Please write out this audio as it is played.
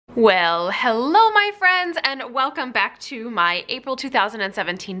Well, hello my friends, and welcome back to my April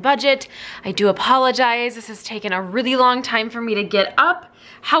 2017 budget. I do apologize, this has taken a really long time for me to get up.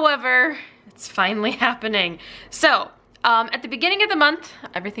 However, it's finally happening. So, at the beginning of the month,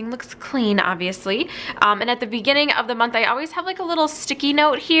 everything looks clean, obviously. And at the beginning of the month, I always have like a little sticky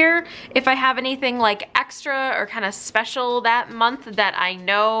note here if I have anything like extra or kind of special that month that I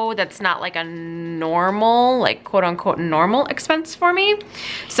know that's not like a normal, like quote unquote normal expense for me.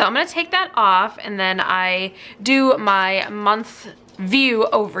 So I'm gonna take that off, and then I do my month view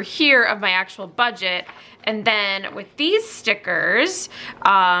over here of my actual budget. And then with these stickers,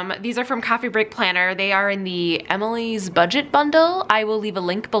 these are from Coffee Break Planner. They are in the Emily's Budget Bundle. I will leave a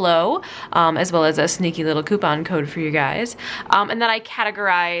link below, as well as a sneaky little coupon code for you guys. And then I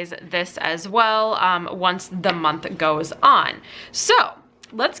categorize this as well once the month goes on. So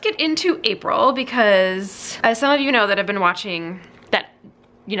let's get into April, because as some of you know that have been watching, that,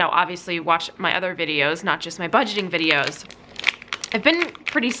 you know, obviously watch my other videos, not just my budgeting videos, I've been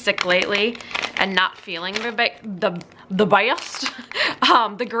pretty sick lately and not feeling the best,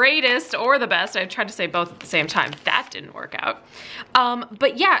 the greatest or the best. I tried to say both at the same time. That didn't work out.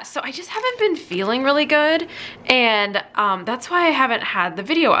 But yeah, so I just haven't been feeling really good, and that's why I haven't had the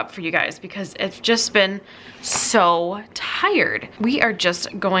video up for you guys, because it's just been so tired. We are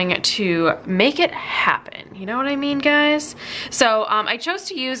just going to make it happen. You know what I mean, guys? So I chose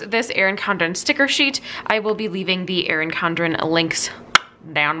to use this Erin Condren sticker sheet. I will be leaving the Erin Condren links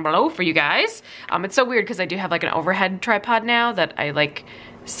down below for you guys. It's so weird because I do have like an overhead tripod now that I like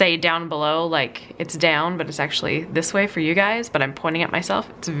say down below like it's down, but it's actually this way for you guys, but I'm pointing at myself.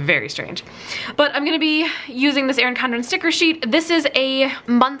 It's very strange. But I'm gonna be using this Erin Condren sticker sheet. This is a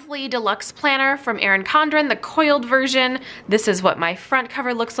monthly deluxe planner from Erin Condren, the coiled version. This is what my front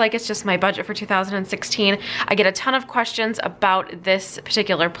cover looks like. It's just my budget for 2016. I get a ton of questions about this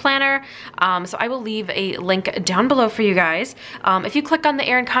particular planner, so I will leave a link down below for you guys. If you click on the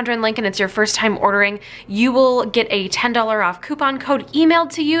Erin Condren link and it's your first time ordering, you will get a $10 off coupon code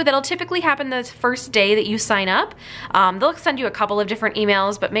emailed to you. That'll typically happen the first day that you sign up. They'll send you a couple of different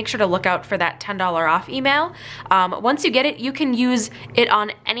emails, but make sure to look out for that $10 off email. Once you get it, you can use it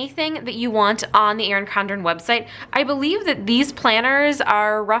on anything that you want on the Erin Condren website. I believe that these planners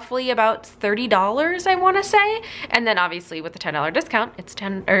are roughly about $30, I want to say, and then obviously with the $10 discount, it's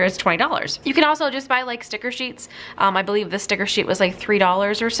 $20. You can also just buy like sticker sheets. I believe the sticker sheet was like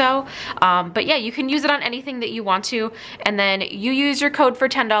 $3 or so. But yeah, you can use it on anything that you want to, and then you use your code for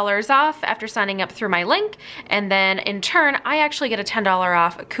 $10 off after signing up through my link, and then in turn I actually get a $10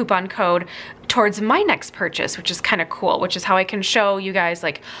 off coupon code towards my next purchase, which is kind of cool, which is how I can show you guys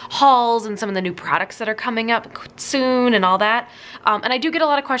like hauls and some of the new products that are coming up soon and all that. And I do get a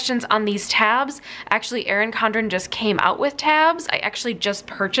lot of questions on these tabs. Actually, Erin Condren just came out with tabs. I actually just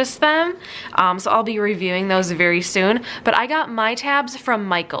purchased them, so I'll be reviewing those very soon. But I got my tabs from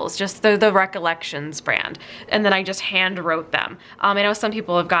Michaels, just the Recollections brand, and then I just hand wrote them. I know some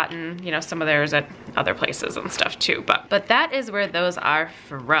people have gotten, you know, some of theirs at other places and stuff too, but that is where those are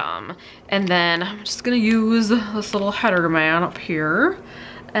from. And then I'm just gonna use this little header man up here.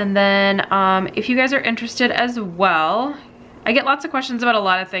 And then if you guys are interested as well, I get lots of questions about a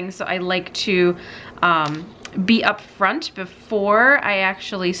lot of things, so I like to be upfront before I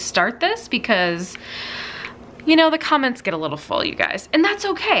actually start this, because you know, the comments get a little full, you guys, and that's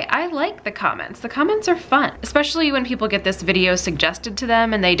okay. I like the comments. The comments are fun, especially when people get this video suggested to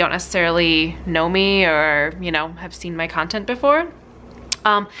them and they don't necessarily know me or, you know, have seen my content before.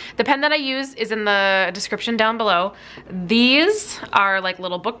 The pen that I use is in the description down below. These are like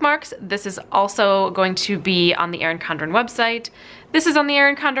little bookmarks. This is also going to be on the Erin Condren website. This is on the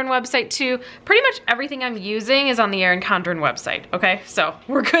Erin Condren website too. Pretty much everything I'm using is on the Erin Condren website, okay? So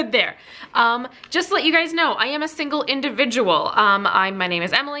we're good there. Just to let you guys know, I am a single individual. My name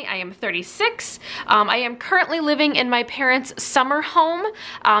is Emily, I am 36. I am currently living in my parents' summer home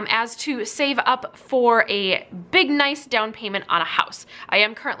as to save up for a big nice down payment on a house. I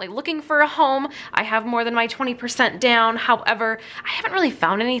am currently looking for a home. I have more than my 20% down. However, I haven't really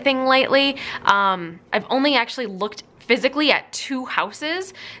found anything lately. I've only actually looked physically at 2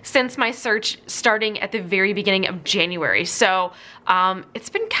 houses since my search starting at the very beginning of January. So it's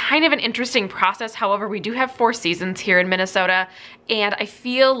been kind of an interesting process. However, we do have 4 seasons here in Minnesota, and I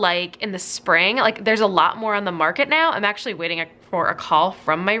feel like in the spring, like there's a lot more on the market now. I'm actually waiting for a call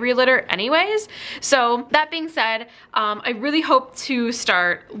from my realtor anyways. So that being said, I really hope to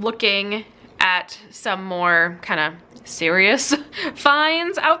start looking at some more kind of serious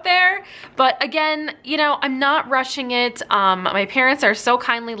finds out there. But again, you know, I'm not rushing it. My parents are so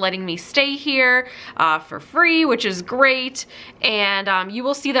kindly letting me stay here for free, which is great. And you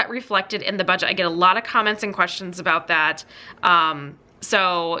will see that reflected in the budget. I get a lot of comments and questions about that.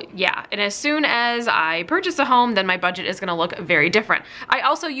 So yeah, and as soon as I purchase a home, then my budget is gonna look very different. I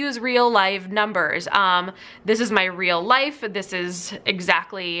also use real live numbers. This is my real life. This is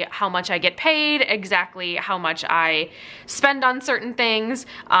exactly how much I get paid, exactly how much I spend on certain things.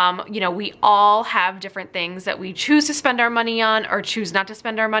 You know, we all have different things that we choose to spend our money on or choose not to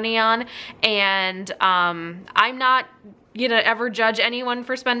spend our money on. And I'm not gonna ever judge anyone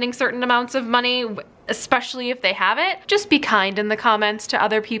for spending certain amounts of money, especially if they have it. Just be kind in the comments to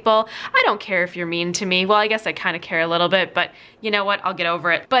other people. I don't care if you're mean to me. Well, I guess I kind of care a little bit, but you know what? I'll get over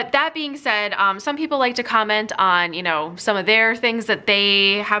it. But that being said, some people like to comment on, you know, some of their things that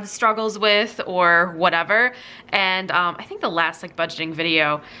they have struggles with or whatever. And I think the last like budgeting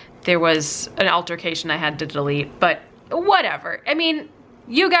video, there was an altercation I had to delete, but whatever. I mean,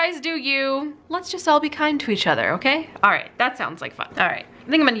 you guys do you. Let's just all be kind to each other, okay? All right, that sounds like fun. All right, I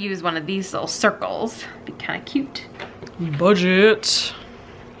think I'm gonna use one of these little circles. Be kind of cute. Budget.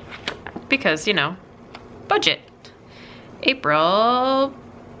 Because, you know, budget. April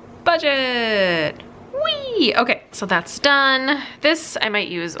budget. Whee! Okay, so that's done. This I might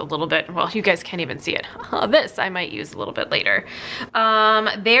use a little bit. Well, you guys can't even see it. This I might use a little bit later.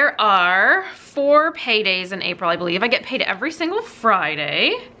 There are 4 paydays in April, I believe. I get paid every single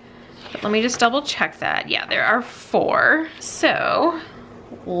Friday. But let me just double check that. Yeah, there are 4. So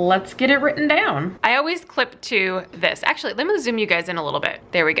let's get it written down. I always clip to this. Actually, let me zoom you guys in a little bit.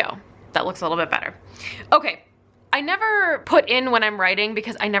 There we go. That looks a little bit better. Okay. I never put in when I'm writing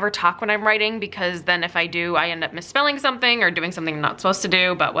because I never talk when I'm writing, because then if I do, I end up misspelling something or doing something I'm not supposed to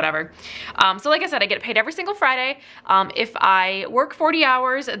do, but whatever. So like I said, I get paid every single Friday. If I work 40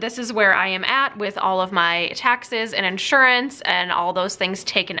 hours, this is where I am at with all of my taxes and insurance and all those things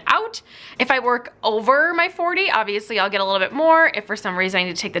taken out. If I work over my 40, obviously I'll get a little bit more. If for some reason I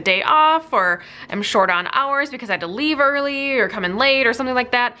need to take the day off or I'm short on hours because I had to leave early or come in late or something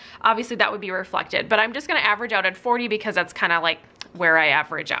like that, obviously that would be reflected. But I'm just gonna average out at 40 because that's kind of like where I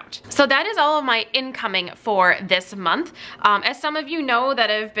average out. So that is all of my incoming for this month. As some of you know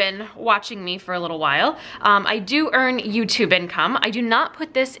that have been watching me for a little while, I do earn YouTube income. I do not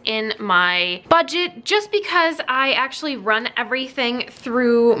put this in my budget just because I actually run everything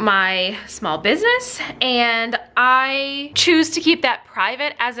through my small business and I choose to keep that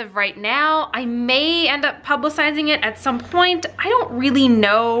private as of right now. I may end up publicizing it at some point. I don't really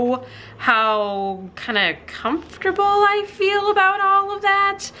know how kind of comfortable I feel about all of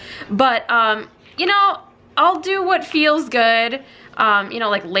that, but you know, I'll do what feels good, you know,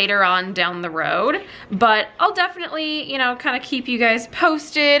 like later on down the road, but I'll definitely, you know, kind of keep you guys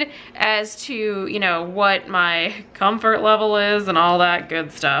posted as to, you know, what my comfort level is and all that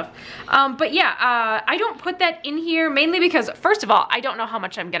good stuff. But yeah, I don't put that in here mainly because, first of all, I don't know how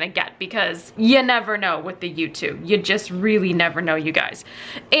much I'm gonna get because you never know with the YouTube. You just really never know, you guys.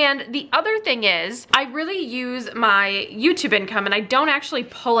 And the other thing is, I really use my YouTube income and I don't actually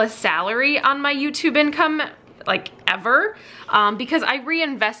pull a salary on my YouTube income like ever, because I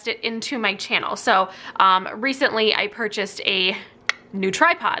reinvest it into my channel. So recently I purchased a new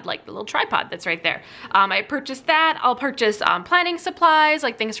tripod, like the little tripod that's right there. I purchased that. I'll purchase planning supplies,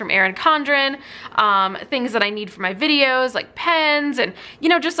 like things from Erin Condren, things that I need for my videos, like pens and, you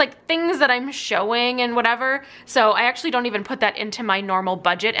know, just like things that I'm showing and whatever. So I actually don't even put that into my normal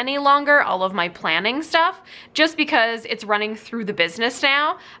budget any longer, all of my planning stuff, just because it's running through the business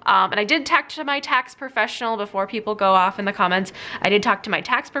now. And I did talk to my tax professional before people go off in the comments. I did talk to my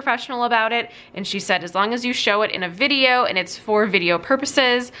tax professional about it, and she said as long as you show it in a video and it's for video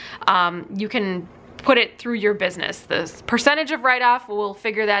purposes, you can put it through your business. The percentage of write-off, we'll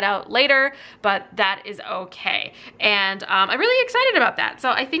figure that out later, but that is okay. And I'm really excited about that. So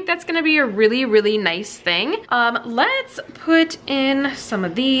I think that's gonna be a really, really nice thing. Let's put in some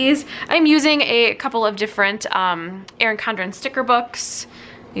of these. I'm using a couple of different Erin Condren sticker books.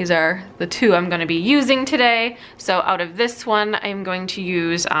 These are the 2 I'm gonna be using today. So out of this one, I'm going to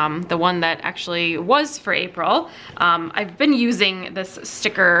use the one that actually was for April. I've been using this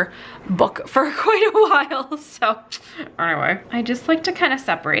sticker book for quite a while, so anyway. I just like to kind of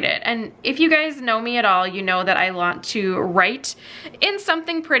separate it. And if you guys know me at all, you know that I want to write in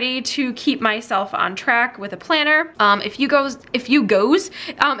something pretty to keep myself on track with a planner. If you guys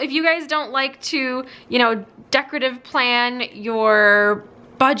don't like to, you know, decorative plan your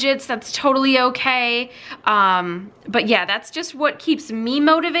budgets, that's totally okay. But yeah, that's just what keeps me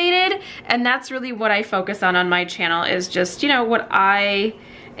motivated, and that's really what I focus on my channel, is just, you know, what I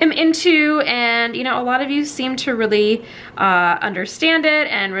am into. And you know, a lot of you seem to really understand it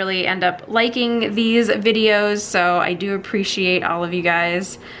and really end up liking these videos, so I do appreciate all of you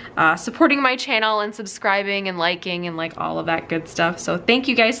guys supporting my channel and subscribing and liking and like all of that good stuff. So thank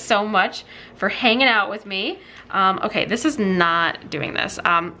you guys so much for hanging out with me. Okay, this is not doing this.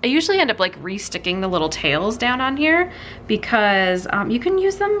 I usually end up like re-sticking the little tails down on here because you can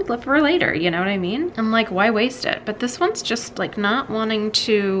use them for later, you know what I mean? I'm like, why waste it? But this one's just like not wanting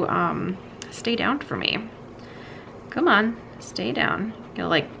to stay down for me. Come on, stay down. I'm gonna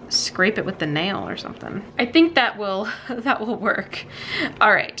like scrape it with the nail or something. I think that will work.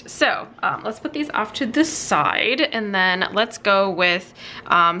 All right, so let's put these off to the side, and then let's go with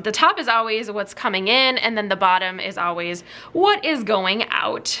the top is always what's coming in, and then the bottom is always what is going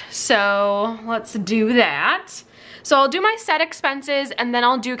out. So let's do that. So I'll do my set expenses, and then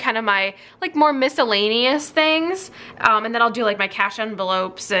I'll do kind of my like more miscellaneous things, and then I'll do like my cash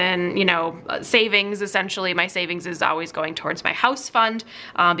envelopes and, you know, savings. Essentially my savings is always going towards my house fund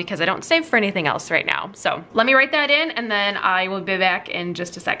because I don't save for anything else right now. So let me write that in, and then I will be back in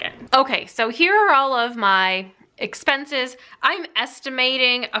just a second. Okay, so here are all of my expenses. I'm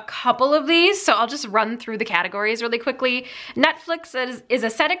estimating a couple of these, so I'll just run through the categories really quickly. Netflix is a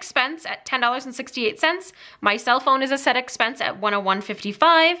set expense at $10.68. My cell phone is a set expense at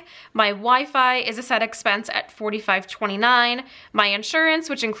 $101.55. My Wi-Fi is a set expense at $45.29. My insurance,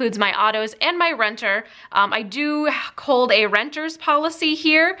 which includes my autos and my renter, I do hold a renter's policy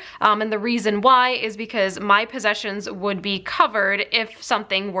here, and the reason why is because my possessions would be covered if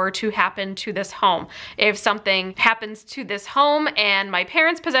something were to happen to this home. If something happens to this home and my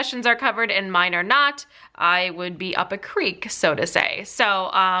parents' possessions are covered and mine are not, I would be up a creek, so to say. So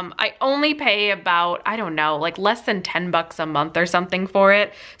I only pay about, I don't know, like less than 10 bucks a month or something for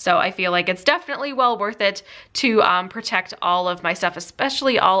it. So I feel like it's definitely well worth it to protect all of my stuff,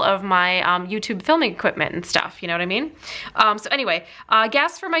 especially all of my YouTube filming equipment and stuff, you know what I mean? So anyway,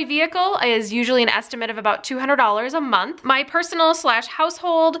 gas for my vehicle is usually an estimate of about $200 a month. My personal /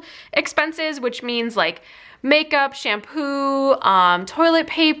 household expenses, which means like makeup, shampoo, toilet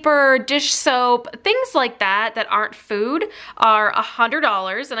paper, dish soap, things like that that aren't food are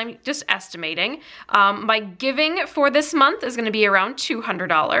 $100, and I'm just estimating. My giving for this month is gonna be around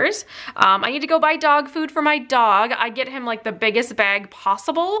 $200. I need to go buy dog food for my dog. I get him like the biggest bag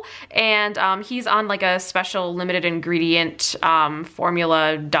possible, and he's on like a special limited ingredient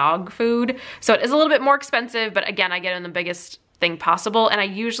formula dog food. So it is a little bit more expensive, but again, I get him the biggest thing possible, and I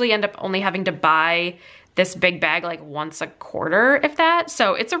usually end up only having to buy this big bag like once a quarter, if that.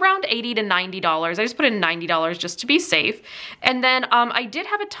 So it's around $80 to $90. I just put in $90 just to be safe. And then I did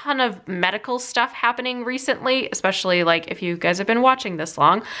have a ton of medical stuff happening recently, especially like if you guys have been watching this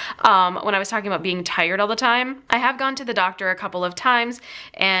long. When I was talking about being tired all the time, I have gone to the doctor a couple of times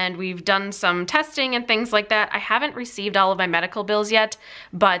and we've done some testing and things like that. I haven't received all of my medical bills yet,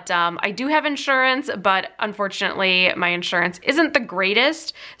 but I do have insurance, but unfortunately my insurance isn't the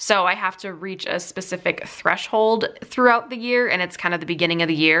greatest. So I have to reach a specific threshold throughout the year, and it's kind of the beginning of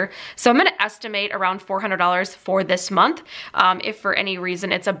the year. So I'm gonna estimate around $400 for this month. If for any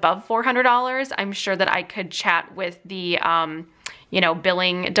reason it's above $400, I'm sure that I could chat with the you know,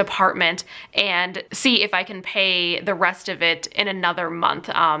 billing department and see if I can pay the rest of it in another month.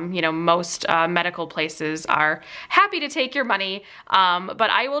 You know, most medical places are happy to take your money, but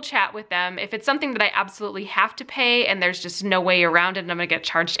I will chat with them. If it's something that I absolutely have to pay and there's just no way around it and I'm gonna get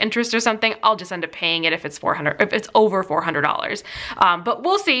charged interest or something, I'll just end up paying it if it's over $400. But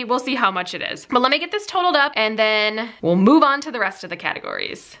we'll see how much it is. But let me get this totaled up and then we'll move on to the rest of the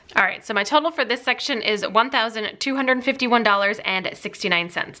categories. All right, so my total for this section is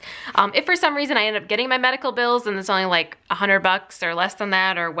 $1,251.69. If for some reason I end up getting my medical bills and it's only like $100 or less than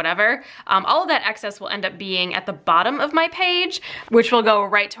that or whatever, all of that excess will end up being at the bottom of my page, which will go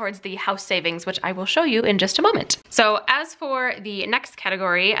right towards the house savings, which I will show you in just a moment. So as for the next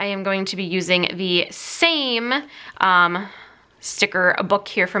category, I am going to be using the same sticker book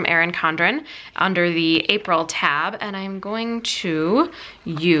here from Erin Condren under the April tab, and I'm going to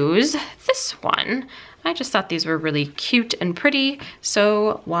use this one. I just thought these were really cute and pretty,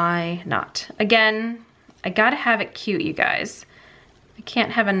 so why not? Again, I gotta have it cute, you guys. I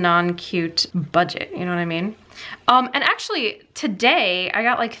can't have a non-cute budget, you know what I mean? And actually today I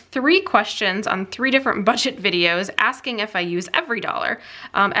got like 3 questions on 3 different budget videos asking if I use every dollar.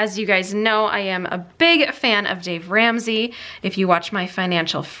 As you guys know, I am a big fan of Dave Ramsey. If you watch my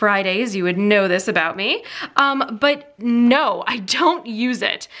Financial Fridays, you would know this about me. But no, I don't use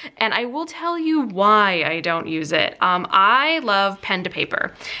it. And I will tell you why I don't use it. I love pen to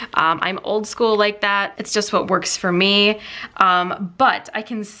paper. I'm old school like that. It's just what works for me. But I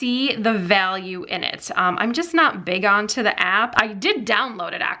can see the value in it. I'm just not big onto the app. I did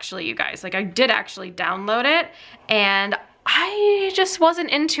download it actually, you guys. Like I did actually download it and I just wasn't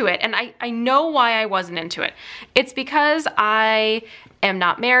into it. And I know why I wasn't into it. It's because I am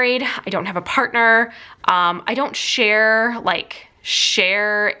not married. I don't have a partner. I don't share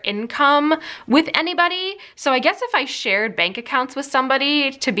income with anybody. So I guess if I shared bank accounts with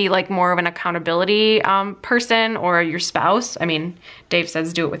somebody to be like more of an accountability person, or your spouse, I mean, Dave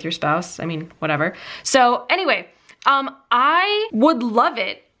says do it with your spouse, I mean, whatever. So anyway, I would love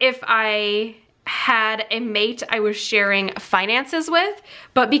it if I had a mate I was sharing finances with,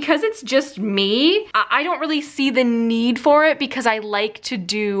 but because it's just me, I don't really see the need for it because I like to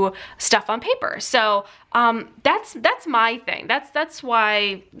do stuff on paper. So that's my thing. That's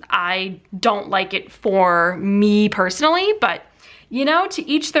why I don't like it for me personally, but you know, to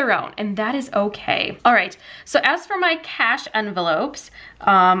each their own, and that is okay. All right, so as for my cash envelopes,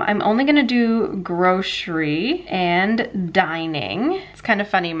 I'm only gonna do grocery and dining. It's kind of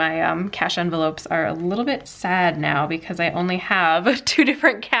funny, my cash envelopes are a little bit sad now because I only have 2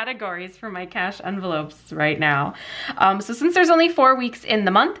 different categories for my cash envelopes right now. So since there's only 4 weeks in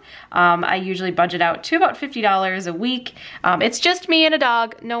the month, I usually budget out to about $50 a week. It's just me and a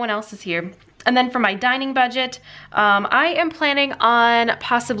dog, no one else is here. And then for my dining budget, I am planning on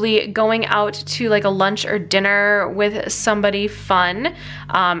possibly going out to like a lunch or dinner with somebody fun.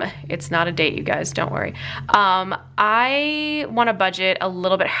 It's not a date, you guys, don't worry. I want to budget a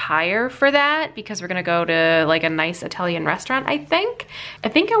little bit higher for that because we're gonna go to like a nice Italian restaurant, I think.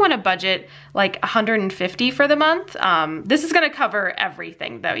 I want to budget like $150 for the month. This is gonna cover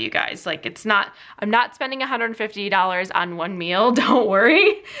everything though, you guys. Like I'm not spending $150 on one meal, don't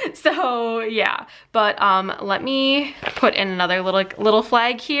worry. So yeah, but let me put in another little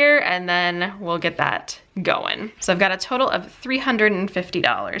flag here and then we'll get that going. So I've got a total of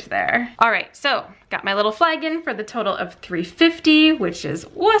 $350 there. All right, so got my little flag in for the total of $350, which is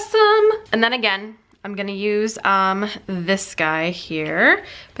awesome. And then again, I'm gonna use this guy here,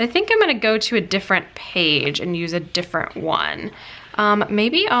 but I think I'm gonna go to a different page and use a different one.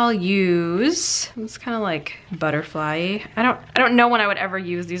 Maybe I'll use, it's kind of like butterfly. I don't know when I would ever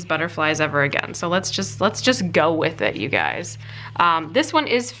use these butterflies ever again. So let's just go with it, you guys. This one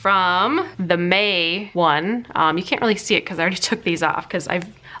is from the May one. You can't really see it because I already took these off because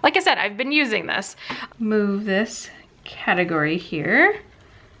like I said, I've been using this. Move this category here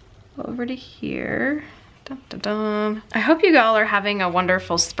over to here. Dun, dun, dun. I hope you all are having a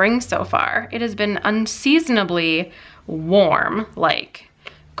wonderful spring so far. It has been unseasonably warm, like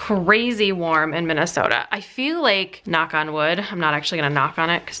crazy warm in Minnesota. I feel like, knock on wood, I'm not actually gonna knock on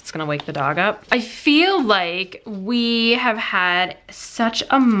it because it's gonna wake the dog up. I feel like we have had such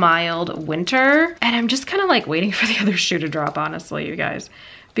a mild winter and I'm just kind of like waiting for the other shoe to drop, honestly, you guys,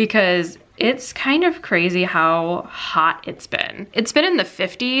 because it's kind of crazy how hot it's been. It's been in the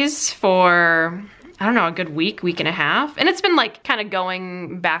 50s for, I don't know, a good week and a half. And it's been like kind of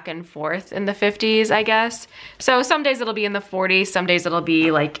going back and forth in the 50s, I guess. So some days it'll be in the 40s, some days it'll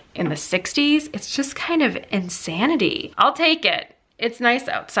be like in the 60s. It's just kind of insanity. I'll take it. It's nice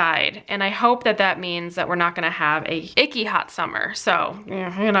outside. And I hope that that means that we're not gonna have a icky hot summer. So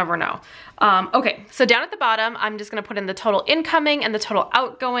you never know. Okay, so down at the bottom, I'm just gonna put in the total incoming and the total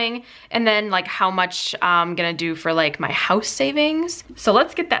outgoing, and then like how much I'm gonna do for like my house savings. So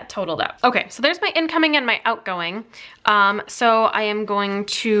let's get that totaled up. Okay, so there's my incoming and my outgoing. So I am going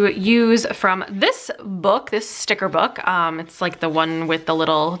to use from this book, this sticker book. It's like the one with the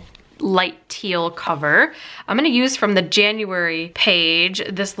little light teal cover. I'm gonna use from the January page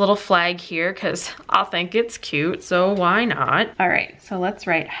this little flag here because I think it's cute, so why not? All right, so let's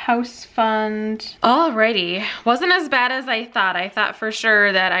write house fund. Alrighty, wasn't as bad as I thought. I thought for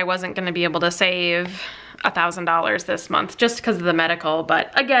sure that I wasn't gonna be able to save $1,000 this month just because of the medical,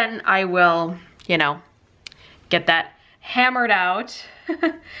 but again, I will, you know, get that hammered out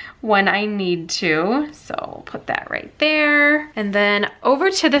when I need to. So put that right there. And then over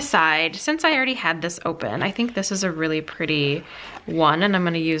to the side, since I already had this open, I think this is a really pretty one, and I'm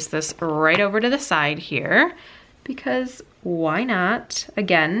gonna use this right over to the side here because why not?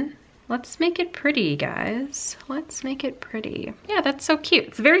 Again, Let's make it pretty, guys. Let's make it pretty. Yeah, that's so cute.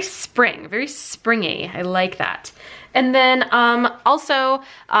 It's very spring, very springy. I like that. And then also,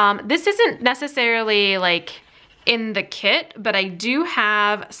 this isn't necessarily like in the kit, but I do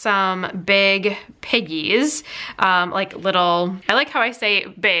have some big piggies, like little, I like how I say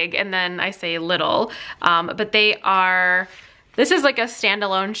big and then I say little, but they are, this is like a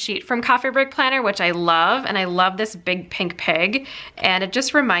standalone sheet from Coffee Break Planner, which I love, and I love this big pink pig, and it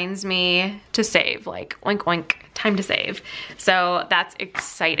just reminds me to save, like oink oink, time to save. So that's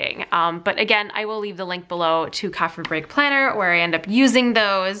exciting. But again, I will leave the link below to Coffee Break Planner where I end up using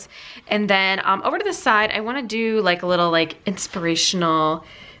those. And then over to the side, I wanna do like a little like inspirational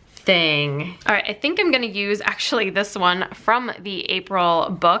thing. All right, I think I'm gonna use actually this one from the April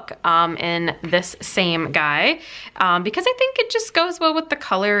book in this same guy because I think it just goes well with the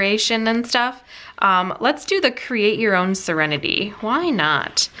coloration and stuff. Let's do the Create Your Own Serenity. Why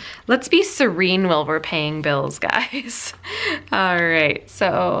not? Let's be serene while we're paying bills, guys. All right,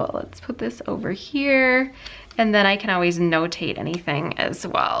 so let's put this over here. And then I can always notate anything as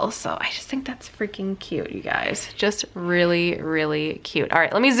well. So I just think that's freaking cute, you guys. Just really, really cute. All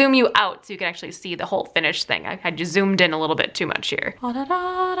right, let me zoom you out so you can actually see the whole finished thing. I had you zoomed in a little bit too much here.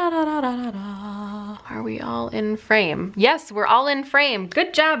 Are we all in frame? Yes, we're all in frame.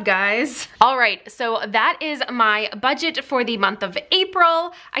 Good job, guys. All right, so that is my budget for the month of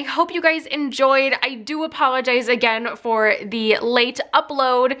April. I hope you guys enjoyed. I do apologize again for the late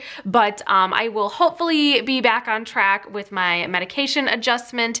upload, but I will hopefully be back on track with my medication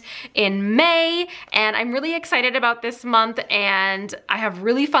adjustment in May, and I'm really excited about this month, and I have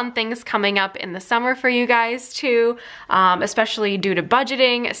really fun things coming up in the summer for you guys too, especially due to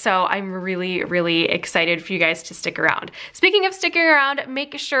budgeting, so I'm really, really excited for you guys to stick around. Speaking of sticking around,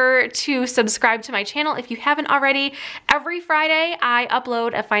 make sure to subscribe to my channel if you haven't already. Every Friday I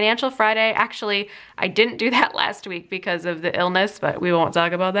upload a Financial Friday. Actually, I didn't do that last week because of the illness, but we won't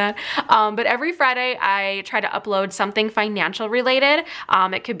talk about that. But every Friday I try to upload something financial related.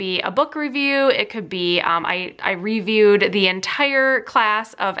 It could be a book review. It could be, I reviewed the entire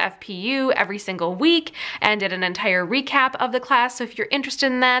class of FPU every single week and did an entire recap of the class. So if you're interested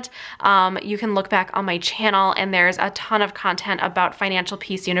in that, you can look back on my channel, and there's a ton of content about Financial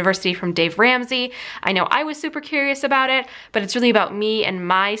Peace University from Dave Ramsey. I know I was super curious about it, but it's really about me and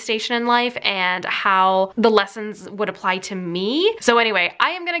my station in life and how the lessons would apply to me. So anyway, I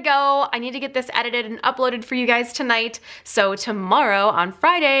am gonna go. I need to get this edited and uploaded for you guys tonight. So tomorrow on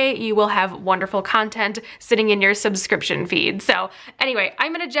Friday, you will have wonderful content sitting in your subscription feed. So anyway,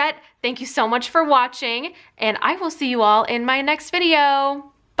 I'm gonna jet. Thank you so much for watching, and I will see you all in my next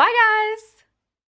video. Bye, guys.